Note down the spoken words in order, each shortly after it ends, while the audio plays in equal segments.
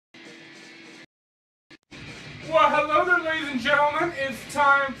Well, hello there, ladies and gentlemen. It's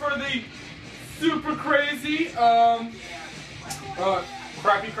time for the super crazy,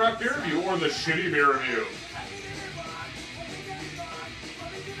 crappy crap beer review, or the shitty beer review.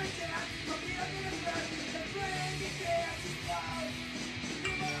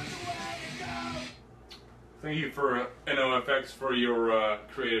 Thank you for NOFX for your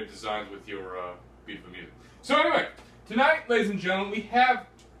creative designs with your beautiful music. So anyway, tonight, ladies and gentlemen, we have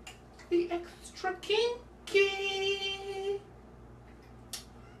the extra kinky.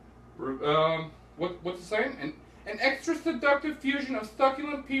 What's it saying? An extra seductive fusion of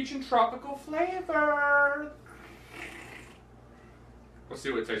succulent peach and tropical flavors. Let's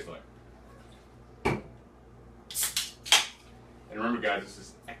see what it tastes like. And remember, guys, this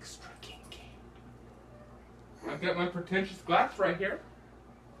is extra kinky. I've got my pretentious glass right here.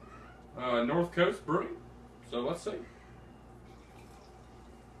 North Coast Brewing. So let's see.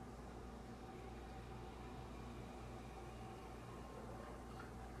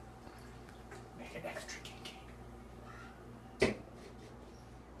 Make it extra kinky.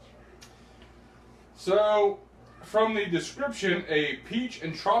 So, from the description, a peach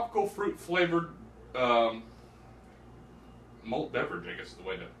and tropical fruit flavored malt beverage, I guess is the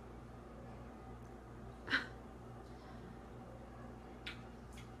way to.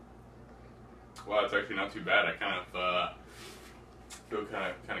 Wow, it's actually not too bad. I kind of feel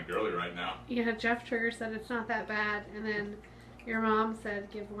kind of girly right now. Yeah, Jeff Trigger said it's not that bad, and then your mom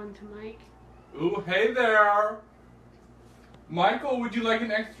said give one to Mike. Ooh, hey there, Michael. Would you like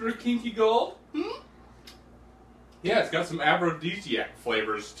an extra Kinky Gold? Hmm? Yeah, it's got some aphrodisiac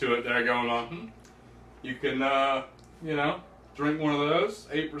flavors to it there going on. Hmm? You can, you know, drink one of those.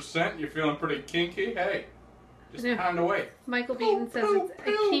 8%. You're feeling pretty kinky. Hey. Just pound away. Michael Beaton says it's a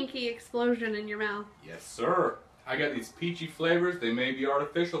kinky explosion in your mouth. Yes, sir. I got these peachy flavors. They may be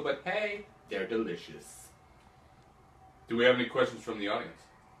artificial, but hey, they're delicious. Do we have any questions from the audience?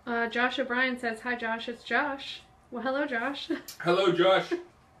 Josh O'Brien says, hi Josh, it's Josh. Well, hello Josh. Hello Josh.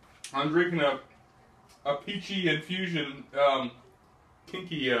 I'm drinking a peachy infusion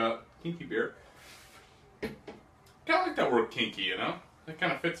kinky beer. Kind of like that word kinky, you know? That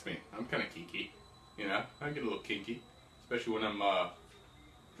kind of fits me. I'm kind of kinky. You know, I get a little kinky, especially when I'm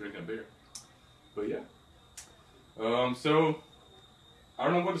drinking a beer. But yeah. So, I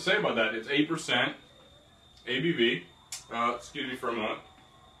don't know what to say about that. It's 8% ABV. Excuse me for a moment.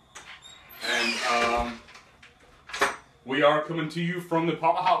 And we are coming to you from the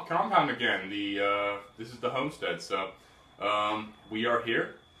Papa Hop compound again. This is the homestead, so we are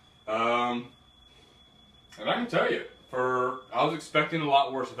here. And I can tell you, I was expecting a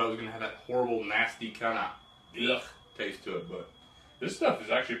lot worse if I was going to have that horrible, nasty kind of taste to it, but this stuff is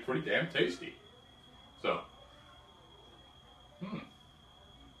actually pretty damn tasty. So, I'm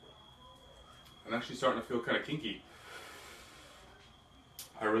actually starting to feel kind of kinky.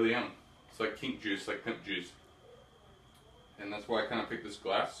 I really am. It's like kink juice, like pimp juice. And that's why I kind of picked this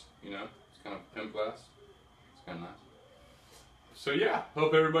glass, you know, it's kind of pimp glass. It's kind of nice. So yeah,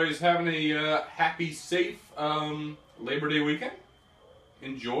 hope everybody's having a happy, safe Labor Day weekend.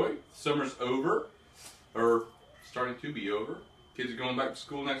 Enjoy. Summer's over, or starting to be over. Kids are going back to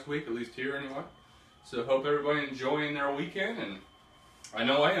school next week, at least here anyway. So hope everybody enjoying their weekend, and I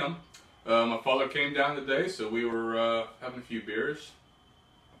know I am. My father came down today, so we were having a few beers.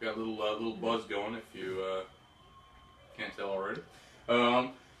 I've got a little buzz going, if you can't tell already.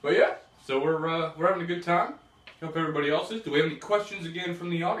 But yeah, so we're having a good time. Hope everybody else is. Do we have any questions again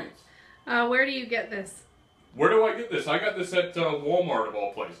from the audience? Where do you get this? Where do I get this? I got this at Walmart of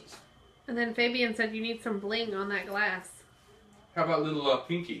all places. And then Fabian said you need some bling on that glass. How about little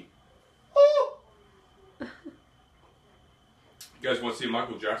Pinky? Oh! You guys want to see a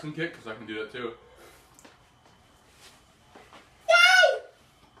Michael Jackson kick? Because I can do that too. Oh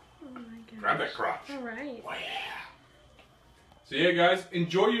my gosh. Grab that crotch. Alright. Oh yeah. So yeah, guys,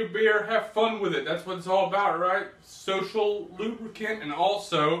 enjoy your beer, have fun with it. That's what it's all about, right? Social lubricant, and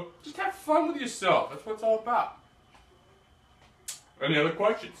also just have fun with yourself. That's what it's all about. Any other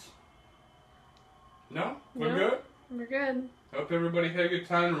questions? No? We're good? We're good. Hope everybody had a good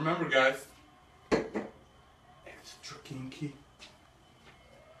time. Remember, guys, extra kinky.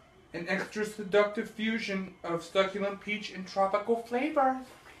 An extra seductive fusion of succulent peach and tropical flavors.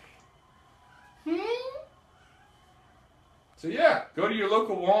 So yeah, go to your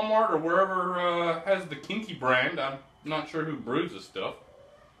local Walmart or wherever has the Kinky brand. I'm not sure who brews this stuff.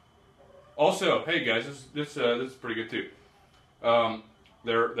 Also, hey guys, this is pretty good too.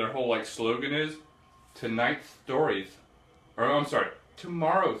 Their whole like slogan is tonight's stories, or I'm sorry,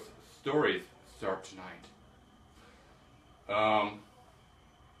 tomorrow's stories start tonight.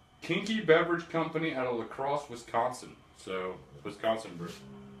 Kinky Beverage Company out of La Crosse, Wisconsin. So, Wisconsin brew.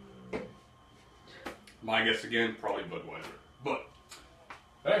 My guess again, probably Budweiser. But,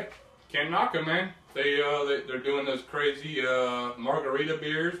 hey, can't knock them, man. They're doing those crazy margarita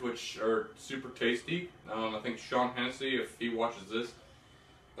beers, which are super tasty. I think Sean Hennessy, if he watches this,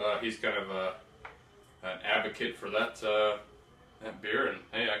 he's kind of an advocate for that beer, and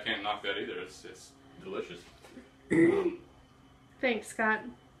hey, I can't knock that either. It's delicious. Thanks, Scott.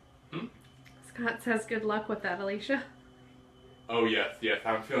 Scott says good luck with that, Alicia. Oh yes,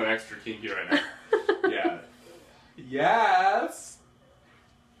 I'm feeling extra kinky right now. Yeah. Yes.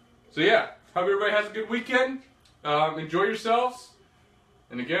 So yeah, hope everybody has a good weekend. Enjoy yourselves.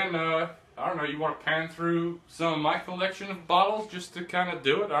 And again, I don't know, you want to pan through some of my collection of bottles just to kind of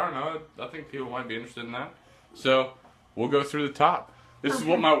do it? I don't know. I think people might be interested in that. So we'll go through the top. This is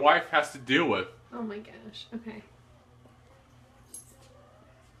what my wife has to deal with. Oh my gosh. Okay.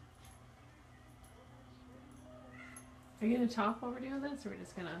 Are you going to talk while we're doing this, or are we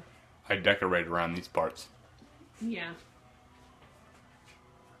just going to... I decorate around these parts. Yeah.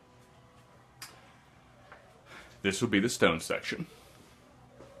 This will be the stone section.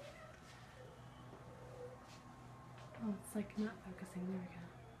 Oh, it's like not focusing. There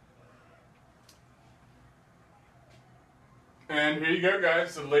we go. And here you go,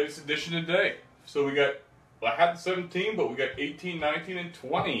 guys, the latest edition today. So we got, well, I had the 17, but we got 18, 19, and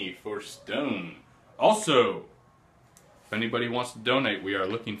 20 for stone. Also, if anybody wants to donate, we are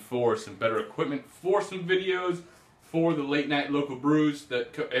looking for some better equipment for some videos for the late night local brews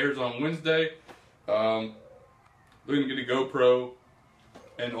that airs on Wednesday. We're going to get a GoPro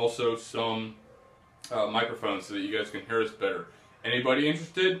and also some microphones so that you guys can hear us better. Anybody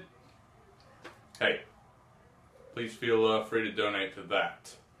interested? Hey, please feel free to donate to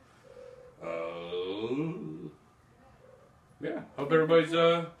that. Yeah, hope everybody's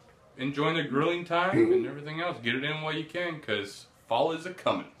enjoying the grilling time and everything else. Get it in while you can, because fall is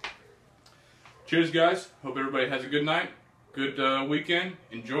a-coming. Cheers, guys. Hope everybody has a good night, good weekend.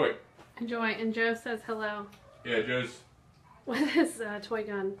 Enjoy. Enjoy. And Joe says hello. Yeah, Joe's... With his toy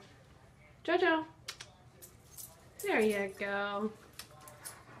gun. Jojo. There you go.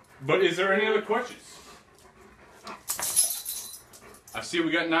 But is there any other questions? I see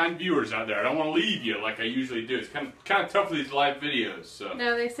we got 9 viewers out there. I don't want to leave you like I usually do. It's kind of tough with these live videos. So.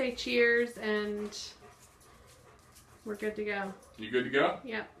 No, they say cheers and we're good to go. You good to go?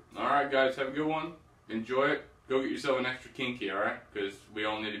 Yep. All right, guys. Have a good one. Enjoy it. Go get yourself an extra kinky, all right? Because we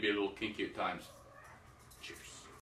all need to be a little kinky at times.